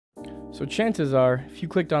So chances are, if you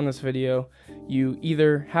clicked on this video, you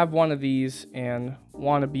either have one of these and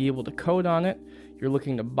want to be able to code on it, you're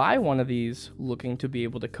looking to buy one of these, looking to be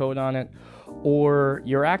able to code on it, or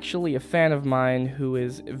you're actually a fan of mine who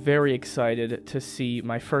is very excited to see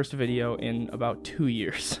my first video in about 2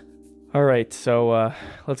 years. All right, so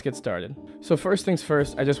let's get started. So first things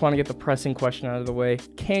first, I just want to get the pressing question out of the way.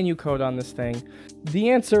 Can you code on this thing? The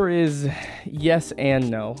answer is yes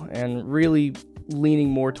and no, and really leaning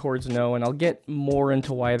more towards no, and I'll get more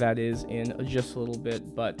into why that is in just a little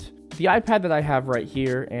bit. But the iPad that I have right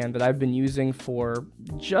here and that I've been using for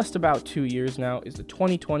just about 2 years now is the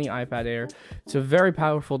 2020 iPad Air. It's a very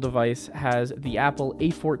powerful device, has the Apple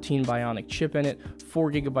A14 Bionic chip in it,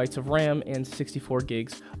 4 gigabytes of RAM, and 64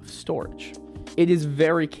 gigs of storage. It is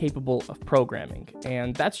very capable of programming,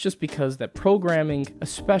 and that's just because that programming,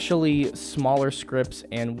 especially smaller scripts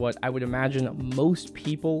and what I would imagine most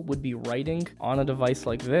people would be writing on a device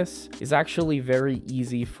like this, is actually very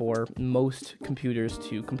easy for most computers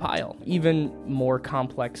to compile. Even more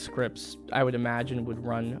complex scripts, I would imagine, would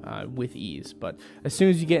run with ease, but as soon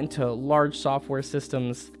as you get into large software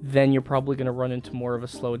systems, then you're probably going to run into more of a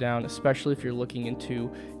slowdown, especially if you're looking into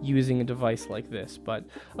using a device like this. But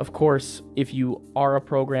of course, if you are a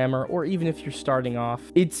programmer, or even if you're starting off,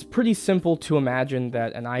 it's pretty simple to imagine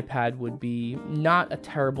that an iPad would be not a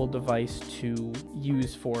terrible device to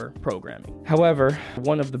use for programming. However,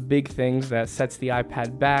 one of the big things that sets the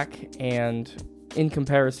iPad back, and in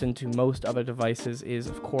comparison to most other devices, is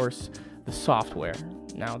of course the software.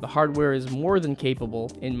 Now, the hardware is more than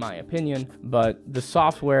capable, in my opinion, but the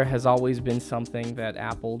software has always been something that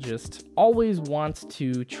Apple just always wants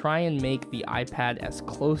to try and make the iPad as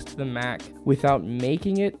close to the Mac without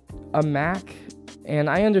making it a Mac. And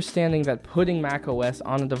I understanding that putting macOS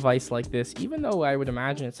on a device like this, even though I would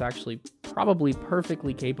imagine it's actually probably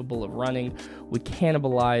perfectly capable of running, would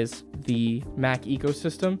cannibalize the Mac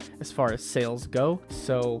ecosystem as far as sales go.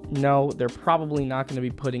 So no, they're probably not going to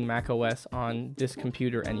be putting macOS on this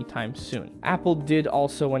computer anytime soon. Apple did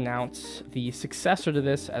also announce the successor to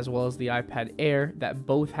this, as well as the iPad Air, that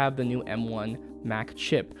both have the new M1 Mac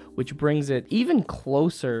chip, which brings it even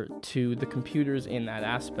closer to the computers in that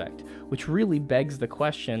aspect, which really begs the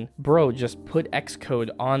question, bro, just put Xcode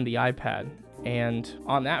on the iPad, and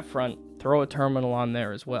on that front, throw a terminal on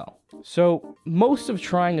there as well. So most of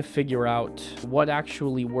trying to figure out what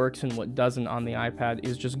actually works and what doesn't on the iPad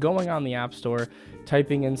is just going on the App Store,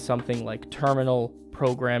 typing in something like terminal,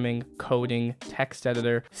 programming, coding, text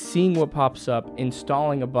editor, seeing what pops up,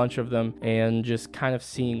 installing a bunch of them, and just kind of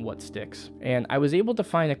seeing what sticks. And I was able to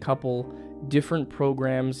find a couple different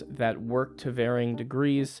programs that work to varying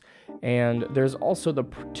degrees, and there's also the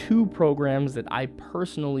two programs that I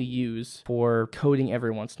personally use for coding every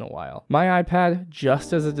once in a while. My iPad,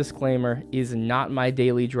 just as a disclaimer, is not my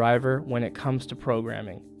daily driver when it comes to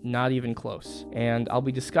programming, not even close. And I'll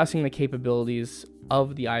be discussing the capabilities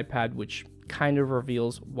of the iPad, which kind of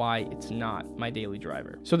reveals why it's not my daily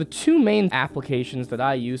driver. So the two main applications that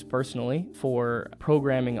I use personally for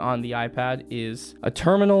programming on the iPad is a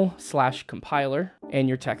terminal/compiler and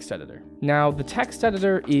your text editor. Now, the text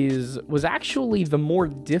editor was actually the more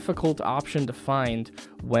difficult option to find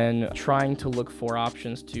when trying to look for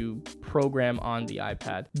options to program on the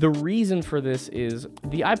iPad. The reason for this is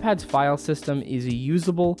the iPad's file system is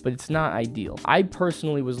usable, but it's not ideal. I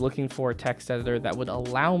personally was looking for a text editor that would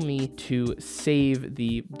allow me to save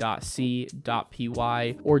the .c,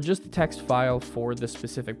 .py, or just the text file for the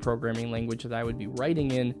specific programming language that I would be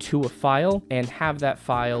writing in to a file, and have that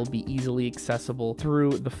file be easily accessible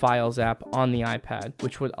through the Files app on the iPad,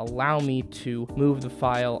 which would allow me to move the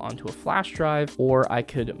file onto a flash drive, or I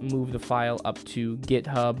could move the file up to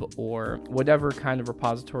GitHub or whatever kind of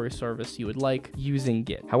repository service you would like using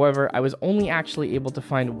Git. However, I was only actually able to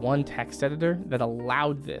find one text editor that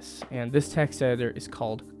allowed this, and this text editor is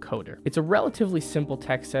called Koder. It's a relatively simple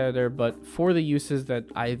text editor, but for the uses that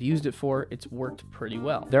I've used it for, it's worked pretty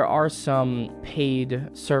well. There are some paid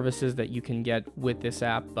services that you can get with this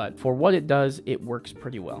app, but for what it does, it works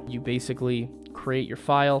pretty well. You basically create your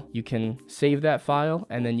file, you can save that file,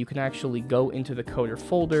 and then you can actually go into the Koder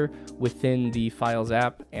folder within the Files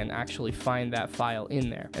app and actually find that file in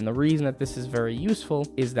there. And the reason that this is very useful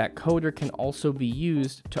is that Koder can also be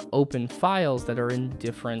used to open files that are in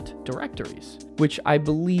different directories, which I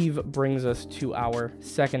believe brings us to our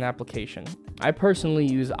second application. I personally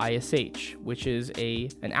use ISH, which is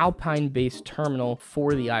an Alpine-based terminal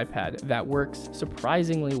for the iPad that works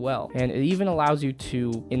surprisingly well. And it even allows you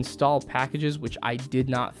to install packages, which I did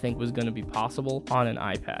not think was going to be possible on an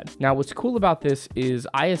iPad. Now, what's cool about this is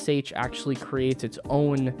ISH actually creates its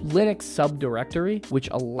own Linux subdirectory, which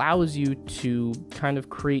allows you to kind of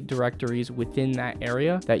create directories within that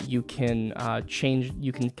area that you can change.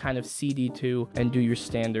 You can kind of CD to and do your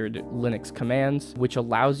standard Linux commands, which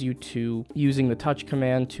allows you to, using the touch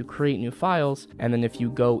command, to create new files. And then if you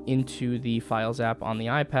go into the Files app on the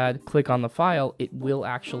iPad, click on the file, it will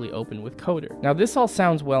actually open with Koder. Now, this all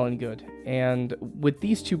sounds well and good. And with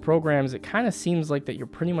these two programs, it kind of seems like that you're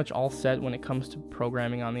pretty much all set when it comes to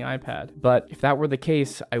programming on the iPad. But if that were the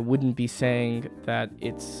case, I wouldn't be saying that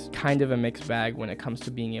it's kind of a mixed bag when it comes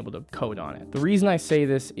to being able to code on it. The reason I say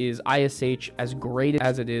this is ISH, as great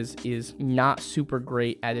as it is not super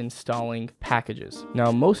great at installing packages.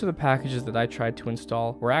 Now, most of the packages that I tried to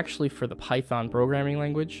install were actually for the Python programming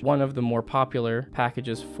language. One of the more popular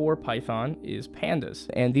packages for Python is Pandas.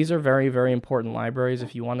 And these are very, very important libraries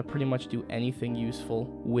if you want to pretty much do anything useful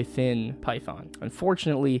within Python.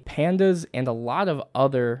 Unfortunately, Pandas and a lot of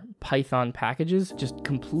other Python packages just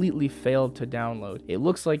completely failed to download. It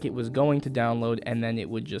looks like it was going to download and then it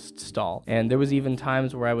would just stall. And there was even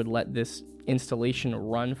times where I would let this installation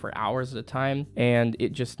run for hours at a time and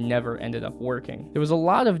it just never ended up working. There was a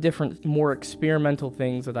lot of different more experimental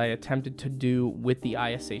things that I attempted to do with the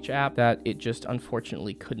ISH app that it just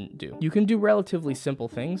unfortunately couldn't do. You can do relatively simple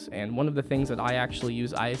things, and one of the things that I actually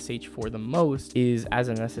use ISH for the most is as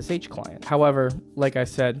an SSH client. However, like I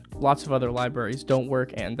said, lots of other libraries don't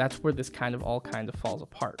work, and that's where this kind of falls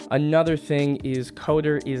apart. Another thing is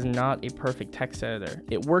Koder is not a perfect text editor.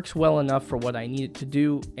 It works well enough for what I need it to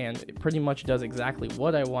do, and it pretty much does exactly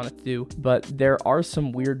what I want it to do, but there are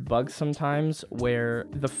some weird bugs sometimes where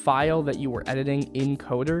the file that you were editing in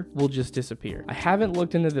Koder will just disappear. I haven't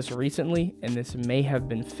looked into this recently, and this may have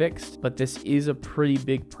been fixed, but this is a pretty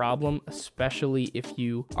big problem, especially if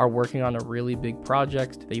you are working on a really big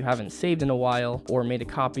project that you haven't saved in a while or made a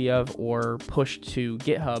copy of or pushed to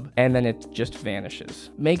GitHub, and then it just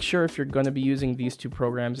vanishes. Make sure if you're going to be using these two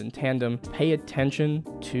programs in tandem, pay attention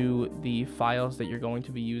to the files that you're going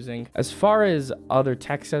to be using. As far as other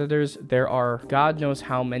text editors, there are God knows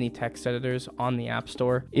how many text editors on the App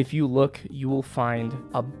Store. If you look, you will find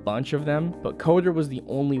a bunch of them, but Koder was the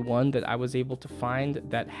only one that I was able to find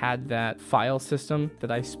that had that file system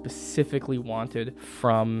that I specifically wanted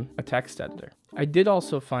from a text editor. I did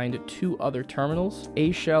also find two other terminals,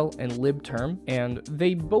 A-Shell and LibTerm, and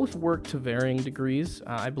they both work to varying degrees.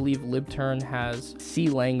 I believe LibTerm has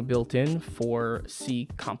C-lang built in for C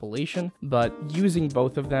compilation, but using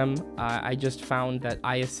both of them, I just found that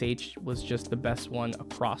ISH was just the best one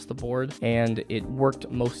across the board, and it worked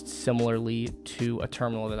most similarly to a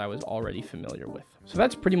terminal that I was already familiar with. So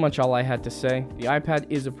that's pretty much all I had to say. The iPad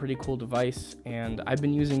is a pretty cool device, and I've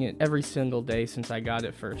been using it every single day since I got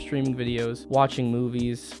it for streaming videos, watching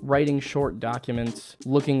movies, writing short documents,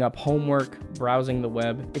 looking up homework, browsing the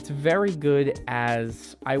web. It's very good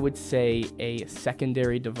as, I would say, a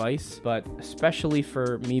secondary device, but especially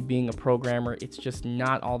for me being a programmer, it's just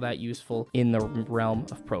not all that useful in the realm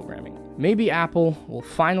of programming. Maybe Apple will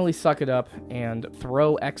finally suck it up and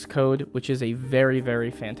throw Xcode, which is a very,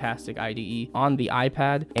 very fantastic IDE, on the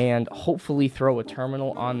iPad, and hopefully throw a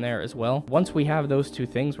terminal on there as well. Once we have those two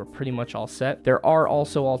things, we're pretty much all set. There are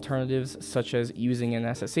also alternatives such as using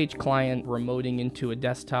an SSH client, remoting into a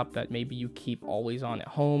desktop that maybe you keep always on at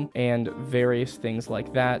home, and various things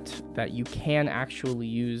like that that you can actually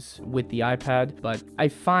use with the iPad. But I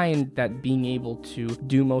find that being able to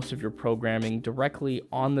do most of your programming directly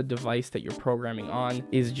on the device that you're programming on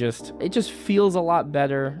is it just feels a lot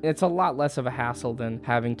better. It's a lot less of a hassle than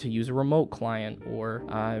having to use a remote client or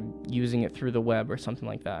using it through the web or something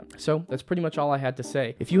like that. So that's pretty much all I had to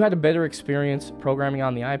say. If you had a better experience programming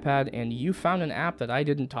on the iPad and you found an app that I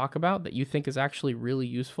didn't talk about that you think is actually really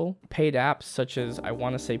useful, paid apps such as, I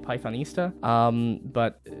want to say, Pythonista,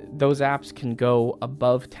 but those apps can go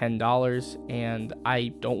above $10 and I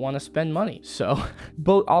don't want to spend money. So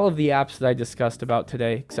all of the apps that I discussed about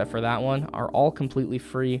today, except for that one, are all completely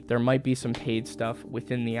free. There might be some paid stuff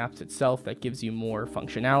within the apps itself that gives you more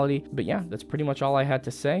functionality, but yeah, that's pretty much all I had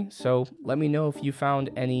to say. So let me know if you found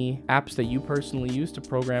any apps that you personally use to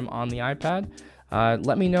program on the iPad.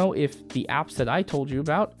 Let me know if the apps that I told you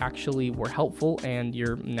about actually were helpful and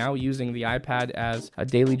you're now using the iPad as a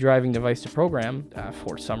daily driving device to program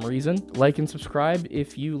for some reason. Like and subscribe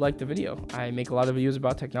if you like the video. I make a lot of videos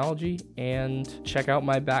about technology, and check out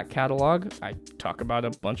my back catalog. I talk about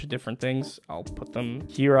a bunch of different things. I'll put them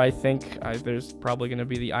here, I think. There's probably going to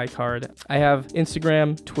be the iCard. I have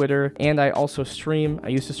Instagram, Twitter, and I also stream. I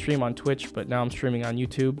used to stream on Twitch, but now I'm streaming on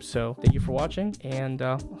YouTube. So thank you for watching, and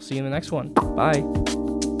I'll see you in the next one. Bye.